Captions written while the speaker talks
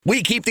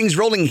We keep things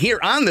rolling here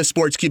on the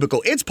Sports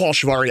Cubicle. It's Paul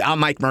Shivari. I'm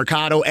Mike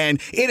Mercado, and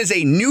it is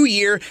a new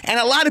year, and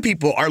a lot of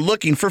people are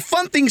looking for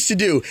fun things to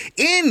do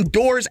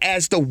indoors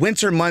as the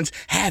winter months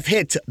have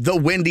hit the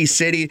Windy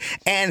City,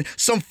 and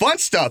some fun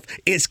stuff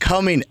is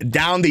coming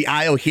down the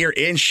aisle here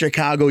in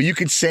Chicago. You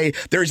could say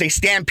there's a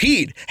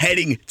stampede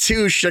heading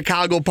to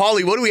Chicago.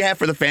 Paulie, what do we have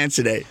for the fans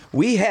today?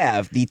 We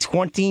have the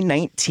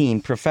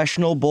 2019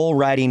 Professional Bull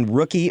Riding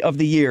Rookie of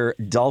the Year,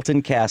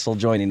 Dalton Kasel,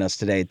 joining us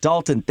today.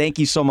 Dalton, thank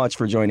you so much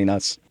for joining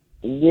us.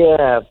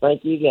 Yeah,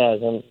 thank you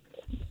guys. I'm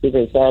super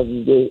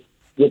excited to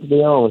get to be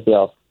on with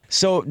y'all.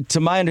 So,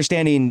 to my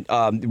understanding,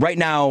 right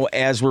now,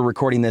 as we're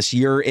recording this,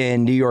 you're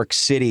in New York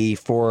City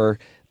for,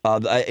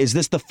 is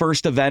this the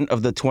first event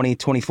of the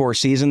 2024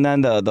 season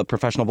then, the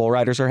Professional Bull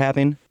Riders are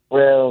having?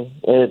 Well,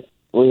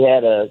 we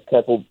had a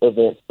couple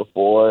events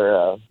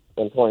before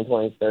in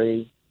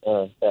 2023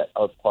 that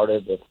are part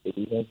of the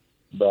season,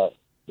 but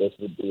this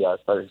would be our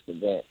first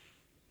event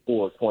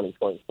for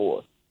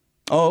 2024.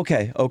 Oh,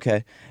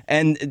 okay.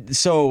 And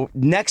so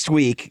next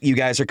week, you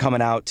guys are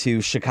coming out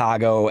to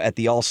Chicago at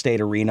the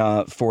Allstate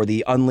Arena for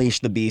the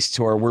Unleash the Beast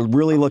tour. We're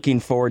really looking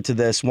forward to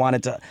this.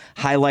 Wanted to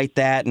highlight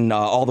that and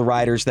all the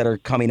riders that are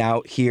coming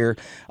out here.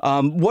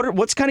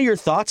 What's kind of your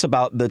thoughts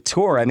about the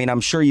tour? I mean,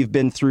 I'm sure you've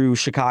been through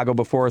Chicago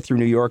before, through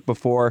New York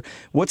before.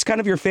 What's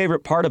kind of your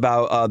favorite part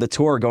about the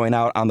tour going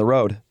out on the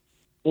road?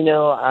 You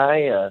know,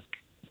 I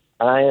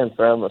am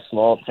from a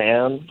small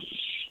town,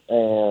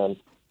 and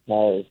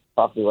my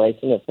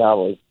population of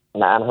probably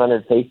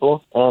 900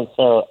 people, and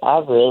so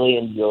I've really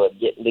enjoyed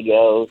getting to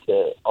go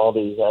to all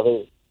these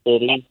other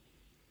cities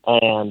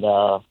and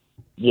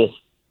just,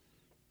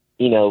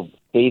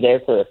 be there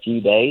for a few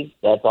days.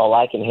 That's all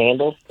I can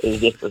handle is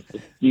just a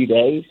few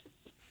days,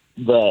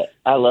 but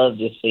I love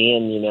just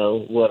seeing,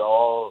 what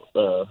all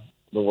the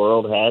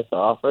world has to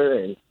offer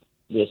and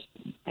just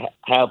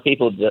how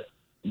people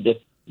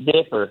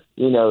differ,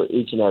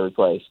 each and every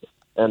place,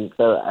 and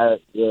so I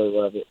really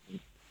love it.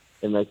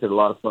 It makes it a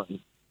lot of fun.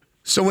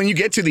 So when you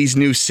get to these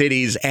new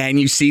cities and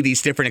you see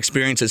these different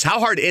experiences, how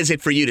hard is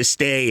it for you to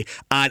stay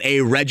on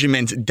a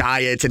regiment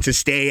diet and to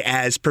stay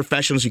as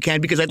professional as you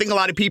can? Because I think a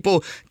lot of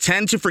people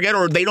tend to forget,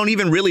 or they don't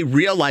even really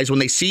realize when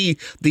they see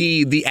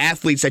the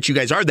athletes that you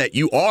guys are, that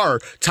you are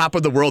top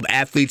of the world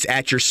athletes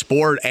at your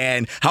sport.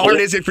 And how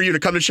hard is it for you to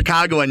come to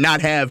Chicago and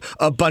not have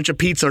a bunch of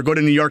pizza or go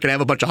to New York and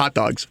have a bunch of hot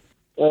dogs?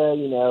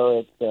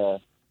 Well,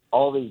 it's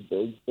all these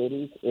big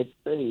cities. It's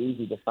pretty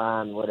easy to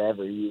find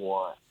whatever you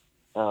want.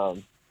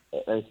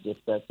 There's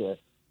just such a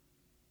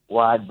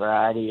wide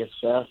variety of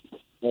stuff,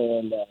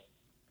 and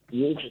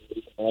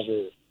usually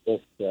whenever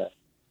it's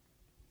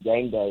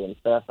game day and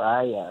stuff,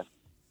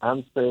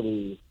 I'm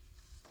pretty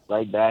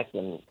laid back,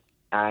 and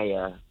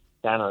I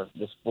kind of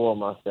just spoil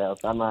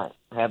myself. I might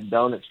have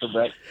donuts for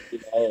breakfast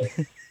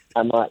today.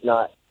 I might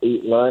not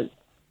eat lunch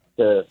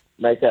to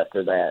make up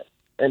for that,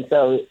 and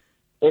so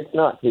it's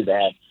not too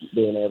bad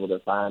being able to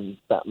find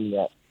something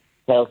that's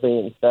healthy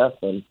and stuff,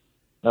 and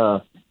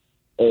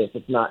if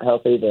it's not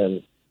healthy,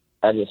 then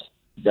I just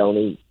don't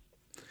eat.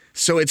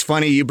 So it's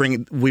funny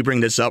we bring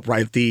this up,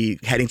 right? The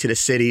heading to the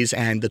cities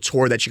and the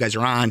tour that you guys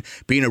are on,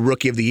 being a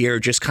Rookie of the Year,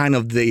 just kind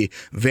of the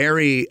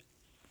very,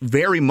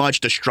 very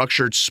much the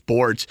structured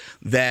sport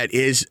that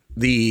is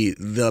the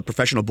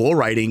Professional Bull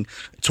Riding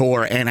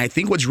tour. And I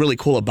think what's really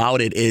cool about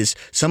it is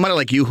somebody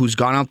like you who's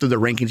gone out through the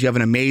rankings, you have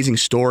an amazing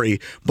story.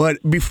 But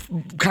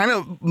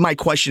my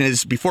question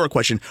is, before a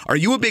question, are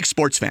you a big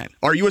sports fan?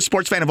 Are you a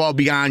sports fan of all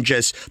beyond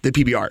just the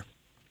PBR?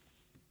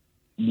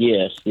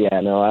 Yes, I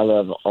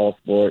love all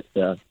sports.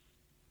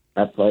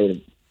 I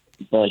played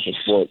a bunch of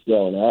sports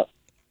growing up,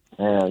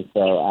 and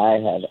so I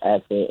have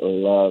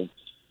absolutely loved,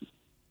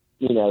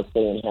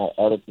 seeing how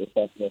other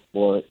professional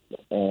sports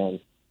and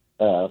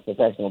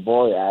professional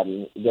bull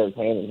riding goes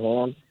hand in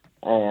hand,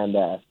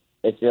 and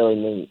it's really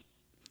neat.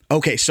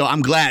 Okay, so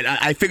I'm glad.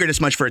 I figured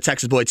as much for a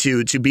Texas boy,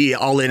 too, to be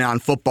all in on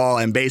football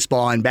and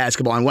baseball and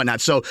basketball and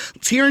whatnot. So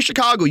it's here in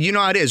Chicago, you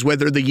know how it is,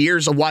 whether the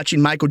years of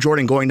watching Michael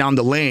Jordan going down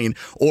the lane,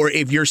 or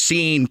if you're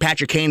seeing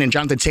Patrick Kane and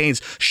Jonathan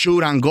Taines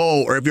shoot on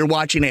goal, or if you're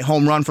watching a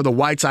home run for the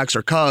White Sox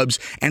or Cubs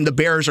and the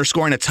Bears are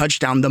scoring a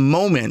touchdown, that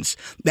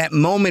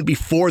moment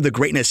before the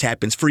greatness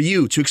happens, for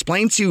you to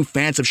explain to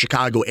fans of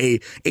Chicago,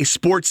 a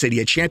sports city,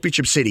 a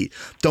championship city,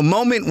 the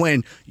moment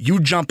when you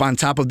jump on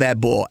top of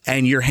that bull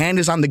and your hand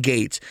is on the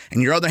gate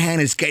and your other hand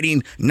is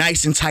getting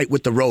nice and tight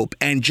with the rope,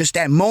 and just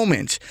that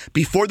moment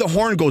before the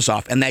horn goes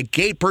off and that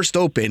gate bursts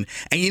open,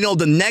 and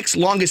the next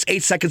longest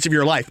 8 seconds of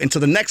your life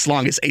until the next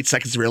longest 8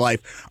 seconds of your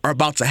life are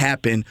about to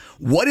happen.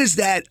 What is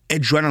that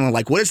adrenaline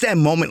like? What is that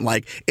moment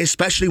like,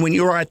 especially when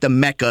you are at the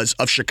meccas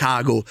of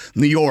Chicago,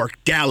 New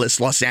York, Dallas,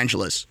 Los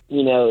Angeles?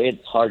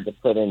 It's hard to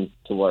put into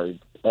words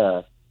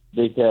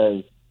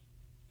because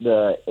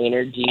the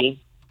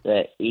energy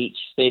that each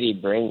city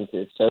brings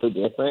is so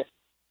different,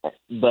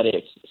 but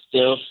it's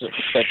still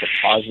such a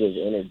positive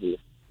energy.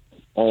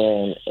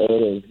 And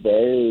it is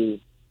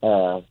very,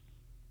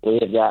 we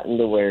have gotten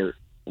to where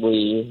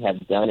we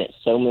have done it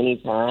so many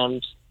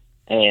times,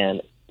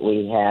 and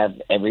we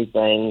have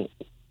everything,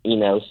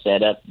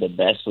 set up the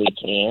best we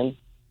can.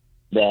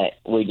 that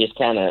we just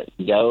kind of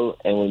go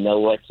and we know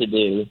what to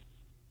do.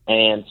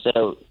 And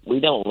so we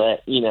don't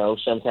let,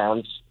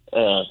 sometimes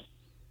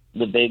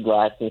the big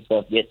lights and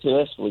stuff get to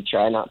us. We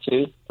try not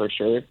to, for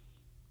sure.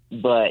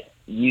 But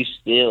you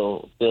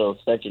still feel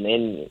such an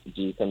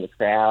energy from the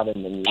crowd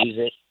and the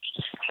music.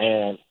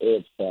 And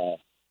it's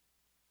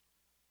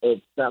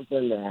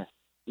something that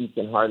you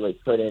can hardly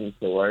put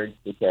into words,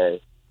 because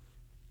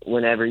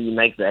whenever you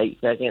make the 8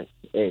 seconds,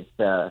 it's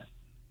a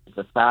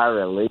sigh of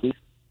relief.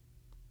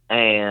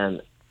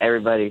 And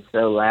everybody's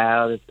so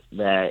loud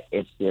that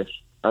it's just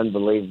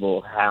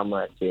unbelievable how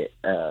much it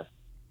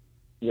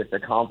just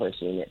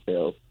accomplishing it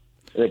feels,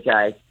 which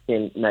I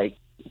can make.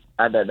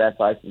 I bet that's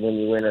like when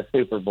you win a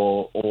Super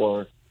Bowl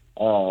or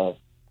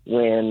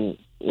when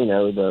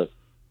the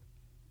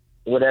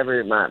whatever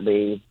it might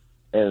be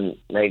in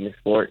major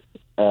sports.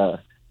 I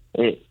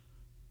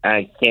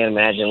can't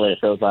imagine what it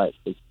feels like,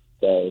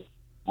 because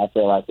I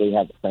feel like we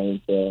have the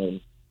same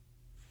feeling,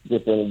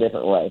 just in a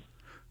different way.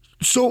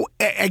 So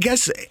I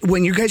guess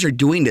when you guys are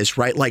doing this,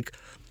 right, like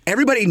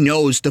everybody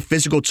knows the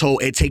physical toll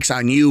it takes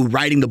on you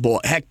riding the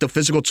bull. Heck, the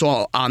physical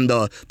toll on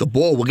the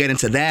bull, we'll get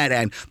into that,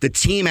 and the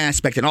team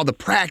aspect and all the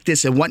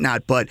practice and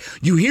whatnot. But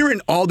you hear in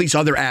all these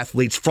other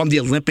athletes, from the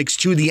Olympics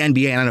to the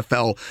NBA and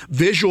NFL,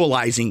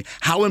 visualizing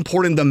how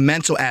important the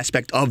mental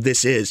aspect of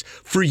this is.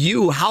 For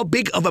you, how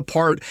big of a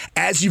part,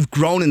 as you've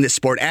grown in this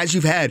sport, as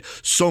you've had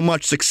so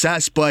much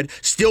success, but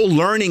still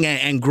learning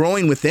and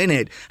growing within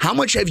it, how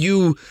much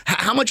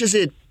is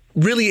it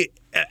really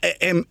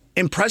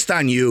impressed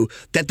on you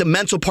that the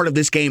mental part of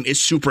this game is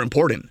super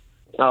important?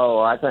 Oh,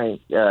 I think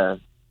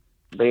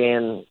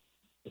being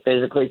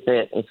physically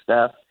fit and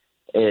stuff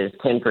is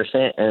 10%,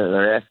 and the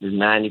rest is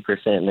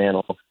 90%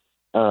 mental.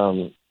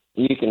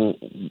 You can,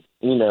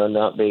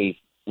 not be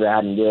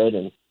riding good,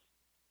 and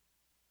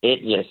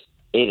it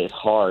is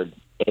hard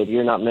if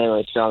you're not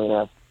mentally strong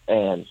enough.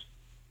 And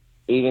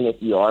even if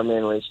you are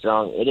mentally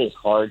strong, it is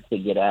hard to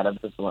get out of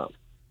the slump.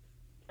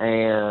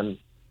 And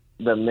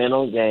the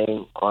mental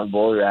game on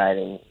bull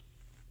riding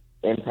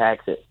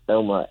impacts it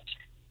so much,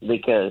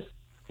 because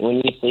when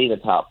you see the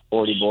top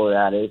 40 bull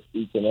riders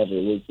each and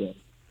every weekend,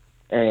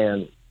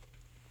 and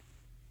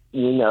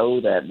you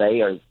know that they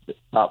are the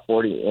top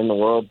 40 in the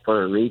world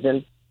for a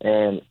reason,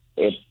 and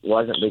it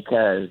wasn't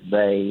because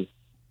they,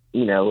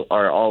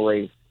 are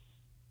always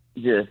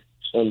just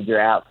in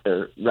drought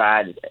to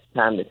ride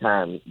time to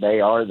time.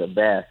 They are the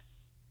best,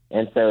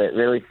 and so it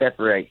really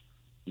separates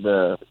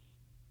the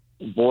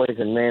boys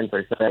and men,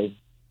 per se,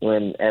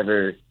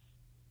 whenever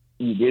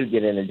you do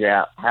get in a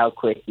drought, how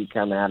quick you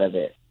come out of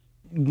it.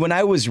 When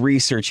I was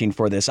researching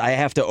for this, I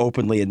have to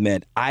openly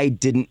admit, I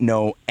didn't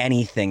know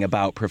anything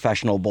about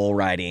professional bull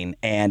riding,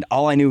 and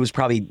all I knew was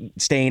probably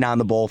staying on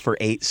the bull for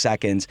 8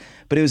 seconds.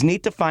 But it was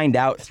neat to find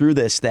out through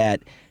this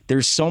that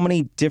there's so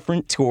many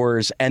different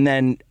tours, and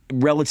then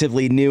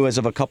relatively new as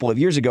of a couple of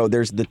years ago,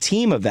 there's the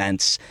team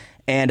events.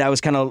 And I was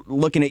kind of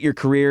looking at your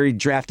career,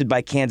 drafted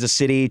by Kansas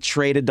City,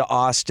 traded to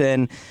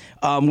Austin.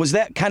 Was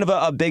that kind of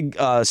a big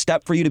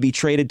step for you to be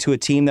traded to a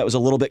team that was a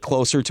little bit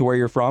closer to where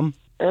you're from?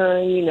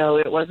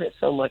 It wasn't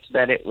so much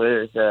that it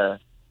was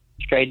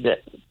trade that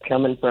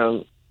coming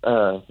from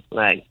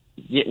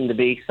getting to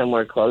be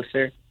somewhere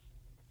closer.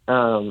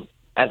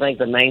 I think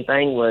the main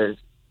thing was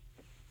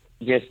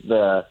just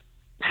the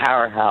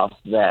powerhouse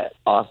that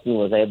Austin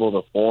was able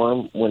to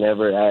form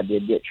whenever I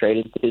did get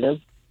traded to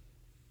them.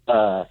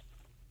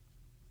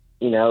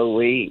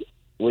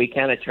 We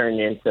kind of turned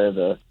into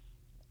the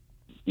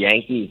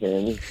Yankees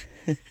in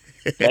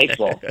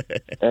baseball.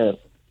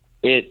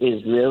 It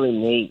is really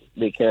neat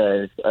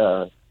because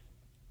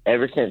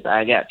ever since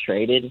I got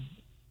traded,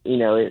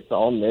 it's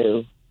all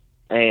new.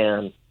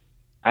 And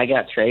I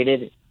got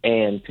traded,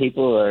 and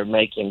people are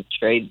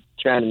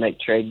trying to make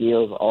trade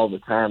deals all the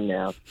time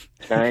now,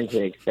 trying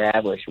to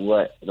establish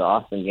what the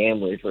Austin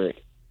Gamblers were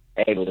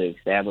able to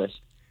establish.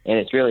 And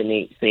it's really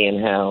neat seeing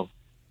how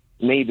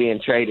me being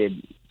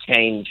traded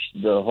changed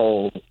the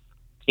whole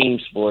team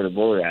sport of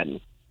bull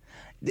riding.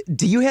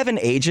 Do you have an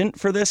agent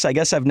for this? I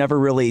guess I've never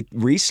really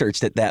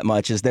researched it that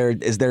much. Is there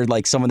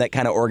like someone that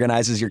kind of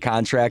organizes your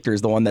contract, or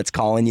is the one that's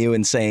calling you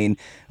and saying,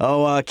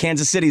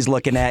 Kansas City's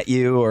looking at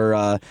you,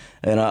 or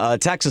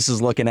Texas is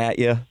looking at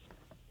you?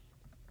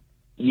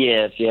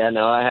 Yes,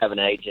 no, I have an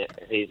agent.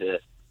 He's a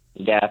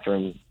guy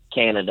from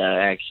Canada,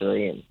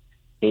 actually, and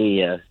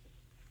he's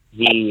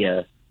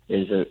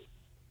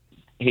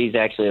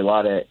actually a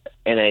lot of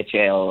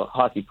NHL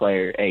hockey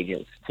player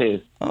agents too.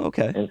 Oh,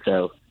 okay. And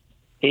so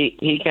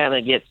he kind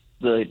of gets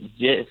the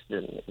gist,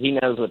 and he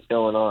knows what's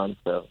going on.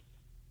 So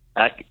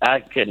I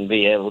couldn't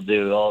be able to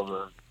do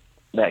all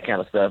that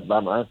kind of stuff by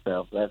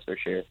myself, that's for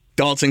sure.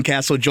 Dalton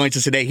Kasel joins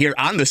us today here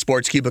on the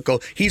Sports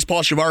Cubicle. He's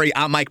Paul Shivari.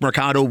 I'm Mike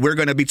Mercado. We're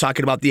going to be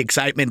talking about the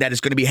excitement that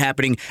is going to be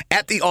happening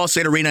at the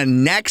Allstate Arena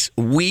next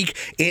week.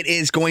 It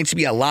is going to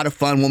be a lot of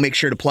fun. We'll make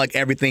sure to plug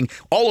everything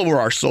all over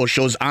our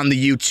socials on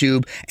the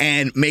YouTube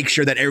and make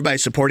sure that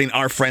everybody's supporting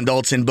our friend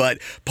Dalton. But,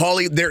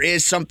 Paulie, there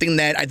is something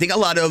that I think a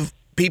lot of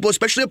people,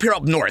 especially up here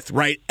up north,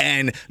 right?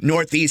 And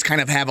Northeast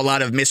kind of have a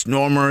lot of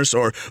misnomers,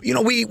 or,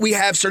 we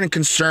have certain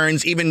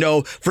concerns, even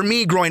though, for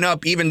me growing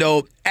up, even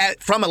though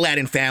from a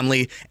Latin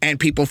family and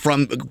people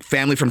from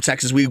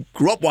Texas, we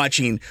grew up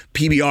watching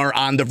PBR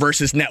on the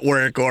Versus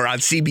Network or on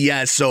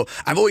CBS. So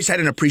I've always had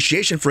an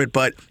appreciation for it.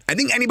 But I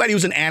think anybody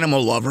who's an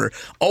animal lover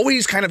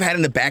always kind of had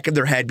in the back of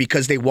their head,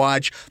 because they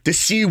watch the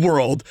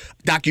SeaWorld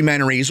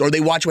documentaries or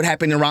they watch what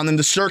happened around in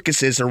the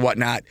circuses or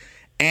whatnot.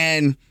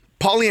 And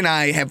Paulie and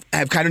I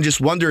have kind of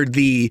just wondered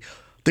the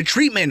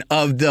treatment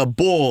of the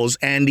bulls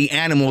and the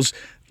animals,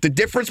 the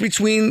difference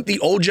between the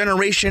old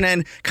generation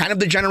and kind of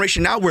the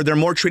generation now, where they're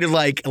more treated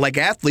like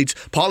athletes.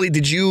 Paulie,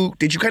 did you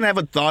kind of have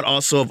a thought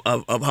also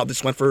of how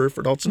this went for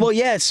Dalton? Well,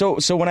 yeah. So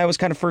when I was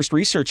kind of first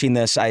researching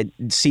this, I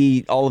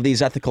see all of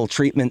these ethical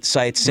treatment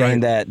sites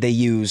saying that they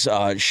use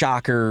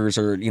shockers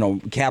or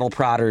cattle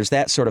prodders,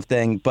 that sort of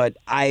thing. But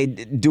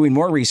doing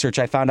more research,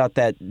 I found out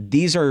that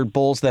these are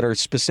bulls that are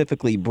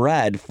specifically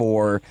bred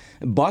for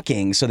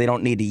bucking, so they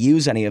don't need to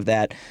use any of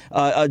that.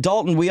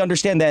 Dalton, we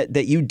understand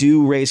that you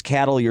do raise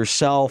cattle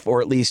yourself,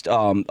 or at least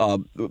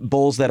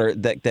bulls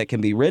that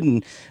can be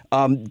ridden.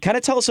 Kind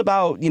of tell us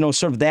about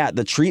sort of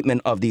the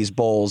treatment of these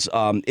bulls.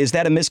 Is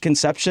that a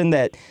misconception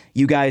that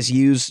you guys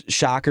use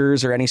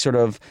shockers or any sort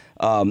of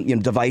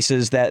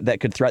devices that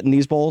could threaten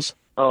these bulls?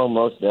 Oh,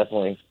 most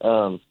definitely.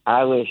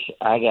 I wish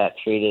I got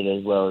treated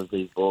as well as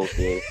these bulls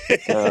do.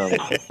 Kind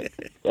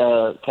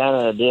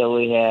of deal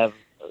we have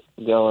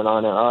going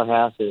on at our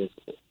house is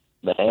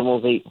the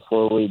animals eat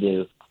before we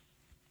do.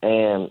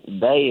 And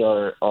they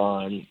are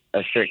on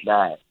a strict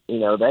diet.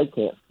 They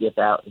can't skip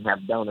out and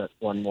have donuts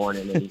one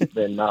morning and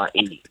then not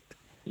eat.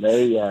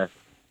 They are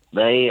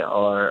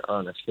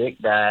on a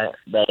strict diet.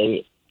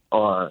 They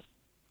are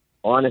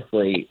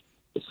honestly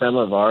some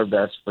of our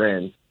best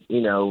friends.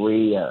 They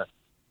are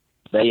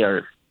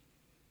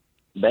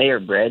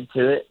bred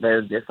to it.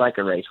 They're just like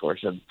a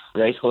racehorse. A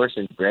racehorse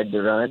is bred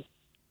to run,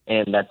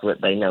 and that's what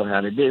they know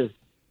how to do.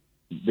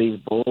 These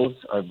bulls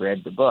are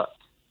bred to buck,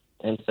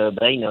 and so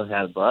they know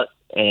how to buck.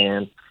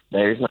 And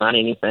there's not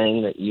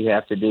anything that you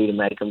have to do to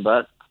make them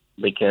buck,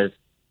 because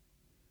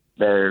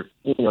they're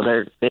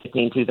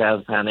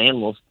 2,000 pound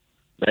animals.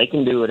 They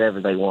can do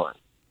whatever they want.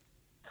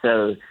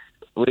 So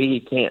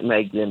we can't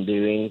make them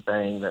do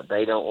anything that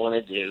they don't want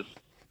to do.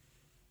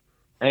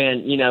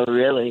 And,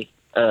 really,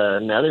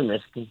 another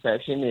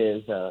misconception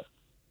is a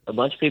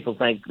bunch of people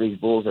think these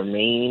bulls are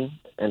mean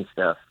and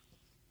stuff.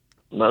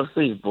 Most of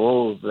these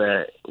bulls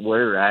that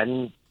we're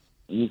riding,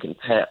 you can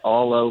pet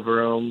all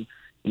over them.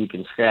 You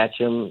can scratch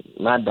them.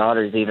 My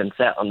daughter's even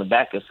sat on the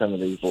back of some of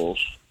these bulls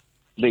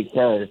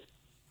because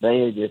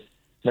they are just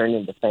turned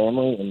into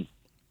family, and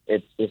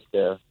it's just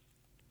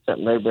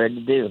something they're bred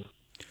to do.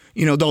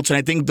 Dalton,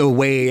 I think the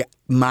way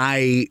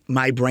my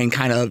brain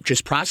kind of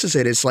just process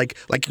it is like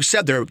you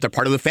said, they're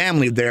part of the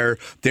family. They're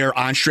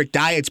on strict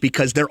diets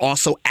because they're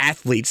also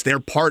athletes.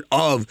 They're part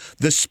of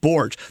the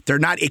sport. They're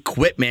not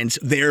equipment.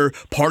 They're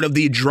part of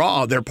the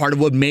draw. They're part of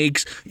what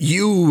makes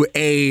you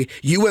and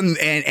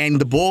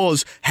the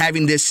bulls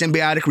having this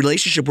symbiotic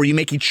relationship where you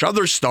make each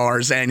other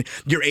stars and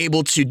you're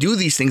able to do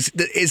these things.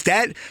 Is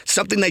that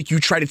something that you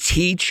try to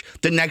teach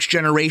the next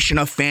generation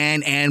of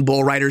fan and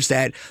bull riders,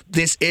 that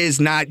this is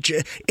not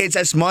it's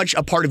as much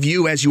a part of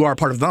you as you are a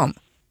part of them?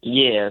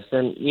 Yes,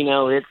 and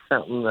it's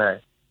something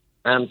that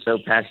I'm so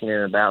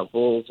passionate about,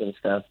 bulls and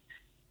stuff.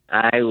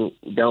 I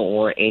don't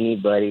want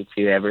anybody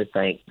to ever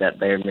think that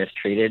they're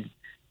mistreated,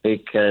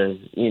 because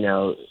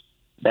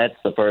that's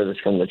the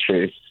furthest from the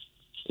truth.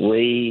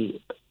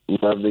 We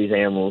love these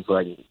animals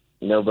like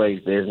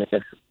nobody's business,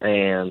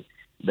 and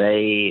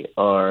they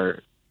are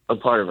a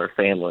part of our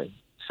family.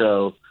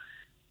 So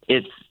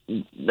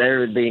there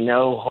would be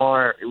no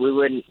harm. We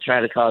wouldn't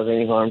try to cause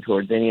any harm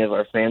towards any of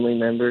our family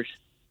members.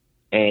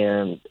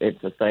 And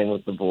it's the same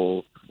with the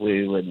bulls.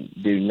 We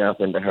would do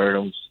nothing to hurt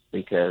them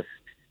because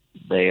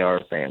they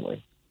are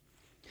family.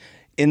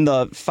 In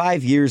the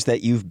 5 years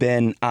that you've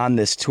been on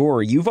this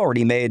tour, you've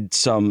already made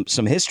some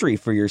history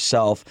for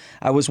yourself.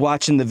 I was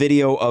watching the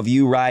video of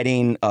you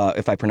riding,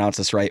 if I pronounce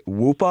this right,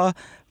 Whoopa,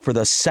 for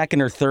the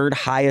second or third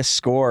highest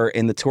score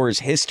in the tour's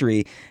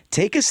history.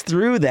 Take us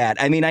through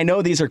that. I mean, I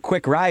know these are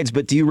quick rides,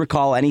 but do you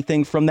recall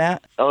anything from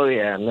that? Oh,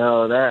 yeah.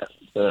 No, that's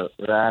a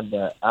ride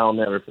that I'll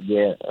never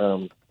forget.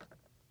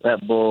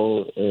 That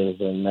bull is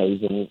an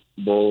amazing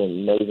bull,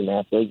 an amazing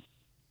athlete.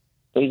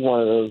 He's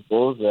one of those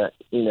bulls that,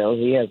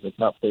 he has the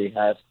top 3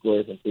 highest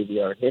scores in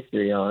PBR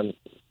history on,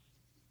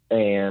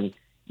 and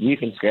you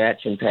can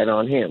scratch and pet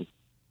on him.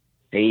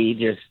 He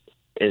just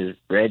is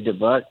bred to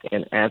buck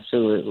and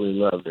absolutely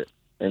loves it.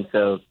 And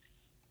so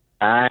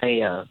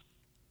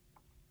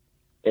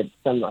it's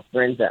some of my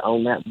friends that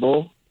own that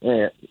bull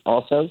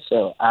also,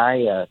 so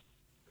I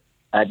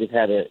just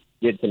had a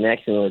good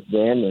connection with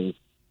them and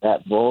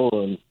that bull,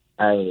 and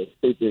I was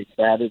super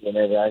excited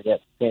whenever I got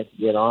the chance to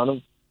get on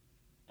him,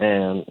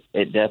 and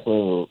it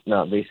definitely will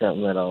not be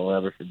something that I'll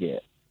ever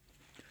forget.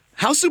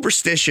 How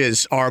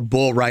superstitious are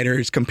bull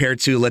riders compared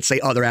to, let's say,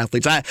 other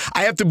athletes? I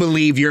have to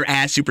believe you're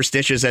as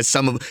superstitious as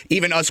some of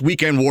even us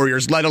weekend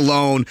warriors, let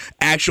alone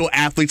actual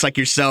athletes like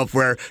yourself,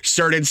 where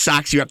certain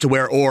socks you have to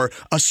wear or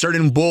a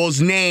certain bull's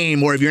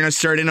name, or if you're in a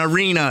certain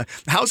arena.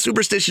 How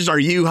superstitious are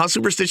you? How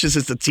superstitious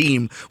is the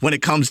team when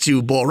it comes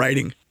to bull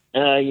riding?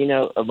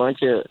 A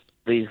bunch of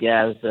these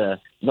guys, a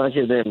bunch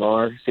of them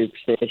are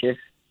superstitious.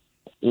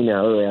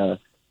 The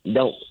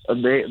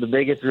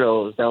biggest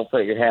rule is don't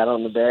put your hat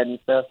on the bed and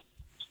stuff.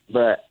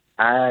 But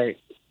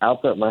I'll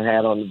put my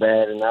hat on the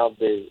bed and I'll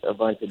do a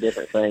bunch of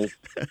different things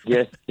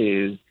just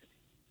to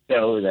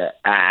show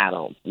that I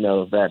don't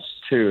know if that's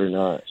true or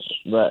not.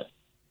 But,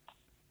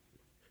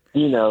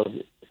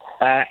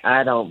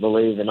 I don't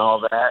believe in all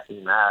that,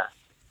 and I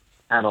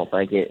don't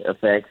think it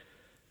affects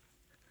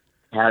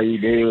how you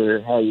do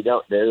or how you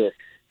don't do it,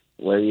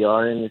 where you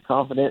are in your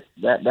confidence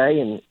that day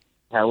and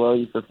how well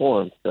you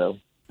perform. So.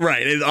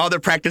 Right. All the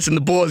practice in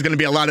the bull is going to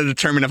be a lot of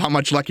determinant of how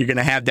much luck you're going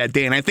to have that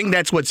day. And I think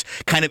that's what's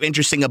kind of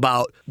interesting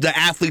about the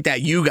athlete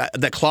that you got,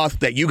 the cloth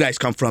that you guys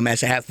come from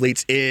as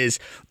athletes, is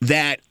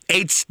that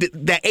 8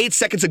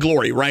 seconds of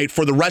glory, right,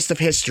 for the rest of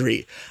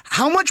history.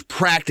 How much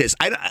practice?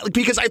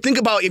 Because I think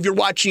about if you're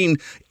watching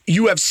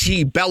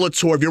UFC,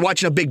 Bellator, if you're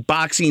watching a big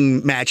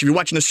boxing match, if you're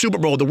watching the Super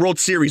Bowl, the World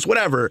Series,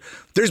 whatever,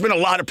 there's been a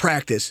lot of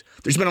practice.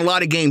 There's been a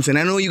lot of games. And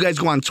I know you guys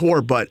go on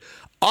tour, but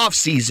off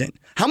season,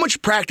 how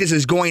much practice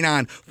is going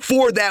on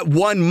for that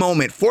one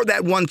moment, for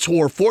that one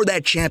tour, for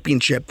that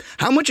championship?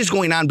 How much is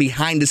going on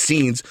behind the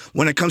scenes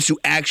when it comes to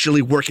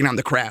actually working on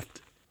the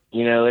craft?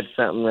 It's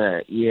something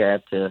that you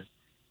have to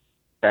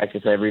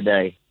practice every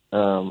day.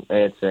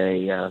 It's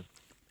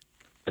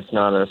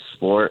not a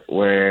sport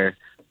where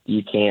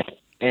you can't,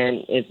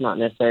 and it's not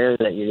necessarily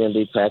that you're going to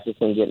be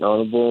practicing getting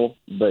on a bull,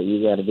 but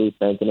you got to be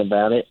thinking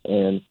about it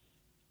and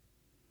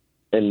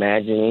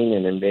imagining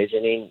and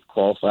envisioning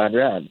qualified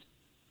rides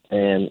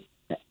and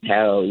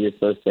how you're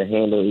supposed to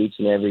handle each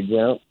and every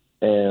jump.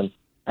 And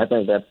I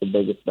think that's the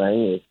biggest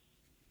thing is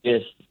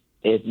just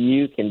if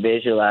you can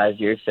visualize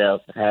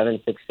yourself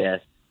having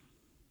success,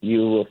 you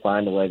will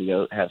find a way to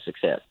go have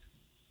success.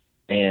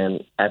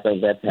 And I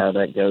think that's how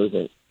that goes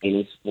in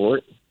any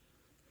sport.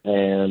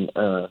 And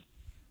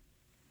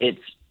it's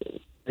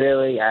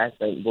really, I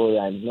think, bull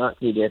riding is not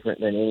too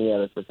different than any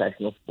other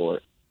professional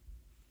sport.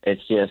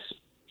 It's just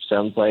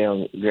some play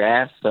on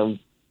grass, some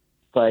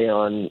play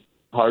on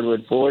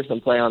hardwood floor, some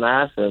play on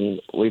ice,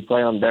 and we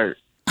play on dirt.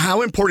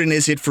 How important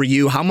is it for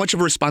you? How much of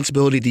a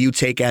responsibility do you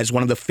take as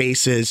one of the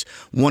faces,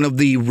 one of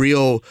the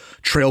real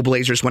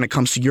trailblazers when it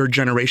comes to your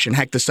generation?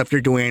 Heck, the stuff you're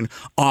doing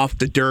off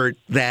the dirt,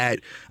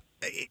 that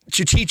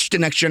to teach the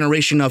next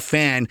generation of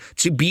fan,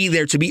 to be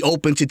there, to be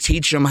open, to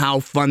teach them how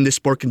fun this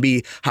sport can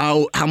be,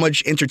 how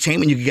much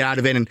entertainment you can get out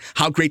of it, and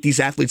how great these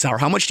athletes are.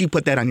 How much do you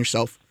put that on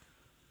yourself?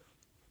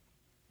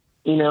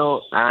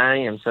 I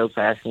am so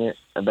passionate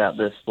about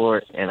this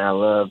sport, and I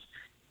love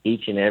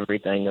each and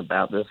everything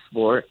about this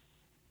sport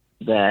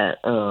that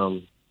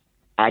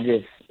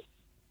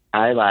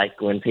I like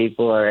when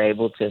people are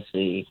able to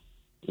see,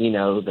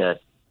 that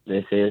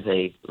this is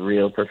a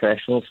real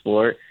professional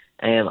sport.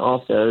 And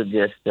also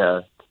just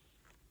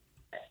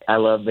I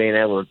love being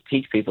able to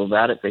teach people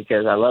about it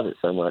because I love it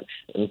so much.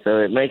 And so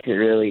it makes it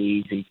really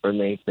easy for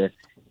me to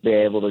be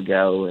able to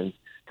go and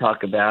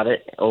talk about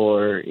it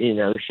or,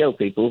 show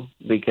people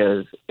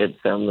because it's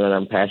something that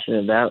I'm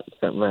passionate about,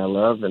 something I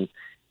love, and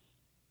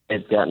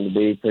it's gotten to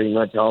be pretty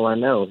much all I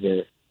know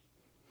here.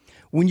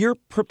 When you're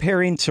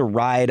preparing to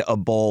ride a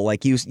bull,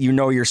 like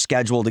you're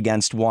scheduled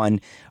against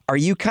one, are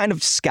you kind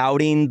of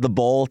scouting the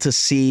bull to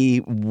see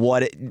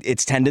what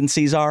its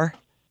tendencies are?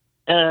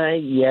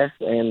 Yes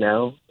and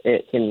no.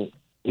 It can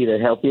either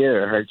help you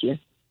or hurt you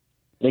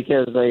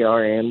because they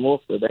are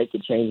animals, so they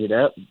could change it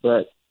up.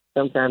 But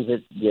sometimes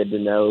it's good to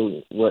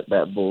know what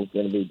that bull's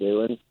going to be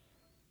doing.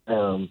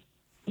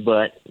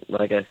 But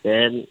like I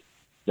said,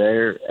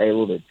 they're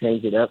able to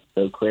change it up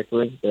so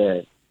quickly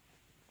that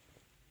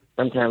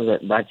sometimes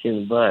that bites you in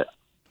the butt.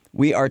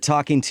 We are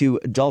talking to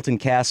Dalton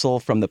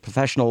Kasel from the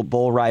Professional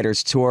Bull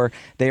Riders Tour.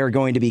 They are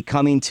going to be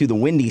coming to the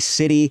Windy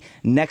City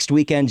next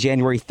weekend,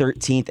 January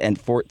 13th and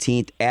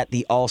 14th at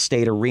the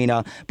Allstate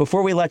Arena.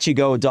 Before we let you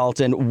go,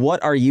 Dalton,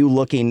 what are you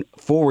looking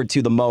forward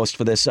to the most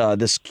for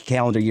this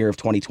calendar year of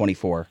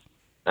 2024?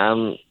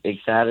 I'm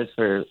excited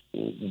for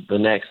the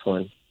next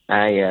one.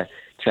 I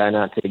try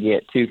not to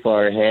get too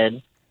far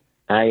ahead.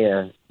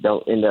 I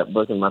don't end up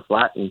booking my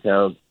flight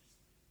until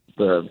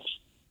the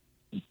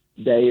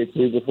day or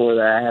two before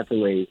that I have to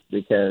leave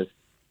because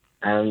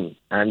I'm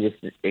just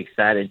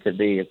excited to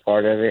be a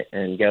part of it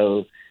and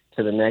go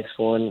to the next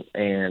one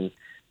and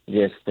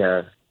just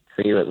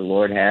see what the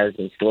Lord has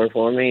in store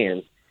for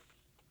me.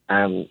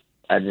 And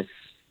I just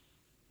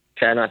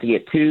try not to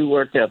get too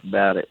worked up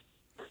about it.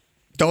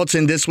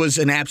 Dalton, this was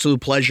an absolute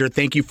pleasure.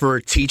 Thank you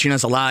for teaching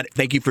us a lot.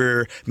 Thank you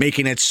for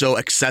making it so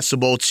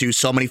accessible to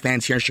so many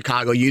fans here in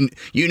Chicago. You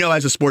know,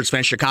 as a sports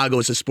fan, Chicago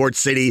is a sports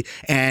city,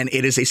 and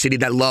it is a city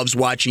that loves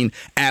watching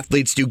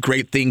athletes do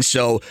great things.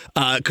 So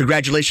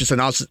congratulations on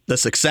all the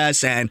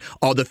success and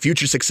all the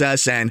future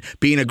success and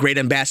being a great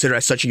ambassador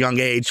at such a young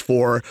age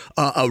for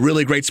a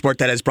really great sport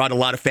that has brought a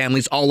lot of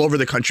families all over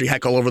the country,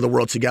 heck, all over the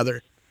world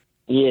together.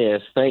 Yes,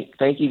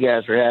 thank you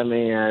guys for having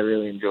me. I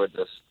really enjoyed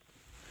this.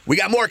 We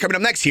got more coming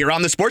up next here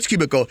on the Sports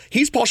Cubicle.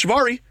 He's Paul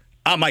Shivari.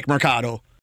 I'm Mike Mercado.